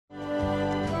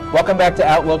Welcome back to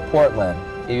Outlook Portland.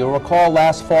 If you'll recall,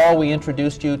 last fall we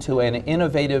introduced you to an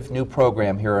innovative new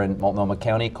program here in Multnomah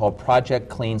County called Project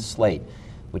Clean Slate,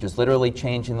 which is literally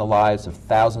changing the lives of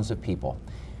thousands of people.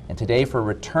 And today, for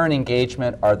return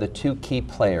engagement, are the two key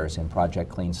players in Project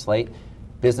Clean Slate,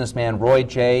 businessman Roy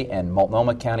J. and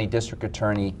Multnomah County District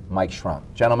Attorney Mike Schrunk.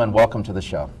 Gentlemen, welcome to the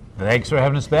show. Thanks for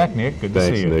having us back, Nick. Good to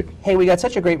see you. Nick. Hey, we got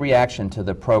such a great reaction to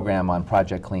the program on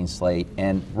Project Clean Slate.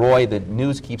 And Roy, the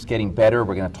news keeps getting better.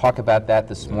 We're going to talk about that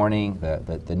this morning.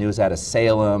 The news out of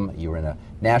Salem. You were in a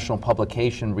national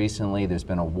publication recently. There's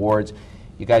been awards.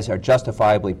 You guys are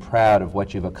justifiably proud of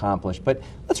what you've accomplished. But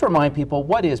let's remind people,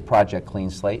 what is Project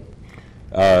Clean Slate?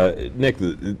 Nick,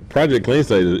 the Project Clean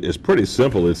Slate is pretty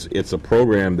simple. It's a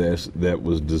program that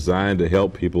was designed to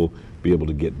help people be able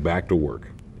to get back to work.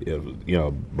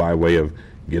 By way of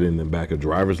getting them back a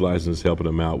driver's license, helping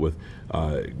them out with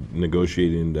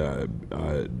negotiating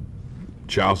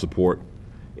child support,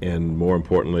 and more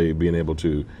importantly, being able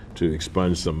to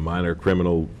expunge some minor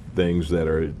criminal things that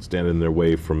are standing in their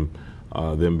way from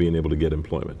them being able to get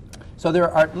employment. So there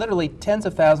are literally tens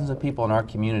of thousands of people in our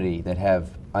community that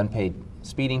have unpaid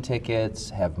speeding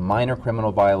tickets, have minor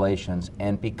criminal violations,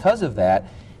 and because of that,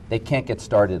 they can't get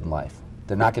started in life.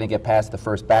 They're not going to get past the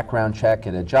first background check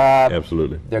at a job.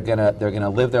 Absolutely. They're gonna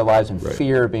live their lives in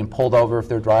fear of being pulled over if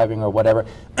they're driving or whatever.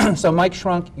 So Mike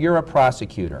Schrunk, you're a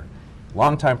prosecutor,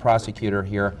 longtime prosecutor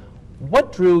here.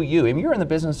 What drew you? I mean, you're in the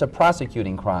business of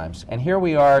prosecuting crimes, and here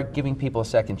we are giving people a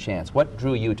second chance. What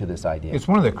drew you to this idea? It's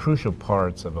one of the crucial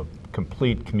parts of a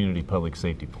complete community public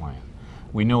safety plan.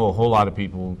 We know a whole lot of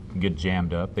people get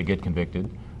jammed up, they get convicted,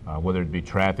 whether it be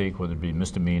traffic, whether it be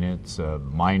misdemeanors,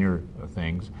 minor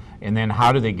things, and then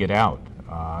how do they get out?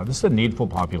 This is a needful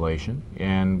population,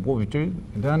 and what we've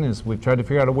done is we've tried to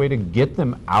figure out a way to get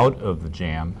them out of the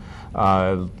jam,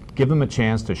 give them a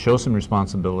chance to show some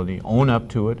responsibility, own up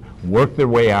to it, work their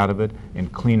way out of it,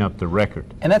 and clean up the record.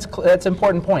 And that's an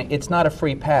important point. It's not a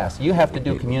free pass. You have to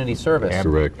do community service.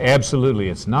 Correct. Absolutely,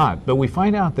 it's not. But we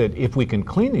find out that if we can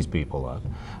clean these people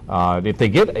up, if they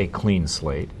get a clean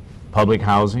slate, public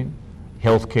housing,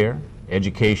 health care,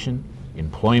 education,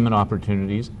 employment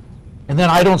opportunities, and then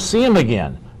I don't see them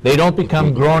again. They don't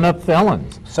become grown-up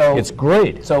felons. So it's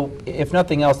great. So if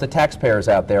nothing else, the taxpayers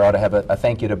out there ought to have a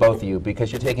thank you to both of you,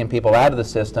 because you're taking people out of the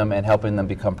system and helping them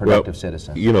become productive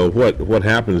citizens. You know, what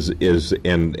happens is,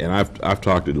 and I've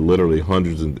talked to literally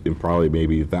hundreds and probably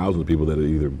maybe thousands of people that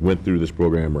either went through this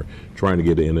program or trying to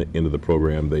get into the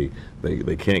program.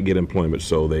 They can't get employment,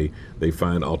 so they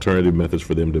find alternative methods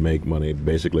for them to make money,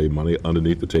 basically money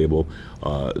underneath the table,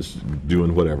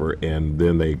 doing whatever, and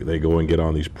then they go and get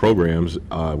on these programs,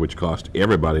 which cost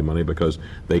everybody money because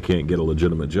they can't get a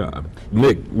legitimate job.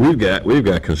 Nick, we've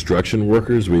got construction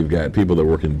workers, we've got people that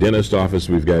work in dentist office,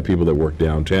 we've got people that work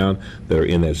downtown that are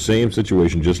in that same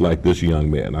situation just like this young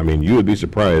man. I mean, you would be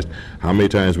surprised how many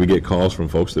times we get calls from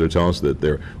folks that are telling us that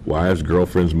their wives,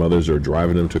 girlfriends, mothers are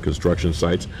driving them to construction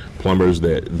sites, plumbers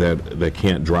that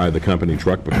can't drive the company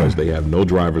truck because they have no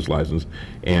driver's license,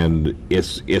 and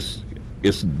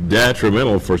it's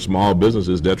detrimental for small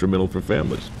businesses, detrimental for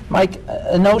families. Mike,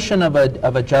 a notion of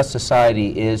a just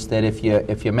society is that if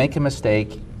you make a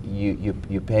mistake,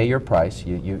 you pay your price,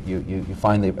 you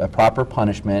find a proper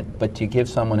punishment, but you give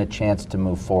someone a chance to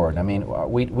move forward. I mean,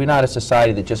 we're not a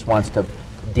society that just wants to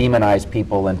demonize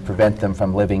people and prevent them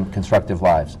from living constructive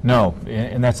lives. No,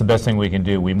 and that's the best thing we can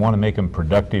do. We want to make them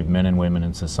productive men and women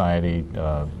in society,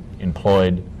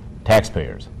 employed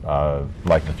taxpayers,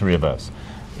 like the three of us.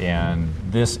 And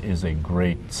this is a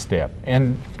great step.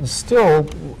 And still,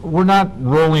 we're not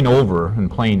rolling over and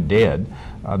playing dead.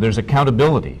 There's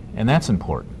accountability, and that's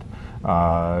important.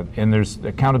 And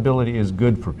accountability is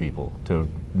good for people to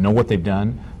know what they've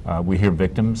done. We hear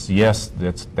victims. Yes,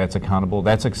 that's accountable.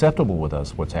 That's acceptable with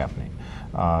us, what's happening.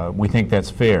 We think that's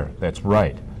fair. That's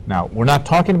right. Now, we're not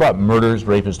talking about murders,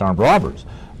 rapists, armed robbers.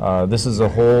 This is a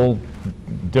whole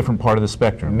different part of the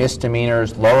spectrum.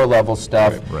 Misdemeanors, lower level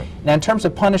stuff. Right. Now, in terms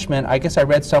of punishment, I guess I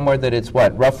read somewhere that it's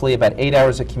roughly about 8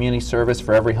 hours of community service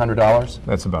for every $100?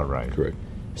 That's about right. Correct.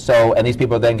 So, and these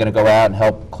people are then going to go out and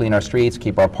help clean our streets,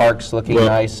 keep our parks looking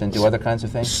nice, and do other kinds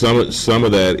of things? Some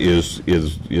of that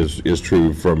is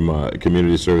true from a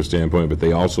community service standpoint, but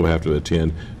they also have to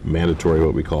attend mandatory,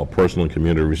 what we call personal and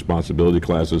community responsibility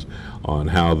classes on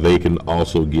how they can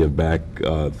also give back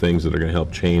things that are going to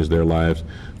help change their lives.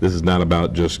 This is not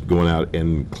about just going out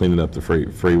and cleaning up the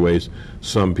freeways.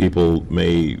 Some people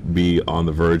may be on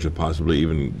the verge of possibly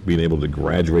even being able to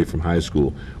graduate from high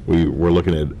school. We're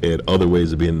looking at other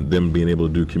ways of them being able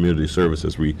to do community service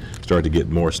as we start to get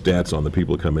more stats on the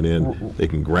people coming in. They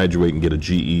can graduate and get a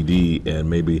GED, and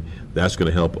maybe that's going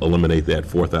to help eliminate that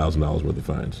 $4,000 worth of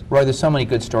fines. Roy, there's so many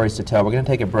good stories to tell. We're going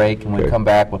to take a break, and when we come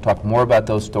back, we'll talk more about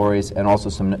those stories and also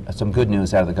some good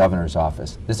news out of the governor's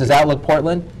office. This is Outlook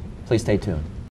Portland. Please stay tuned.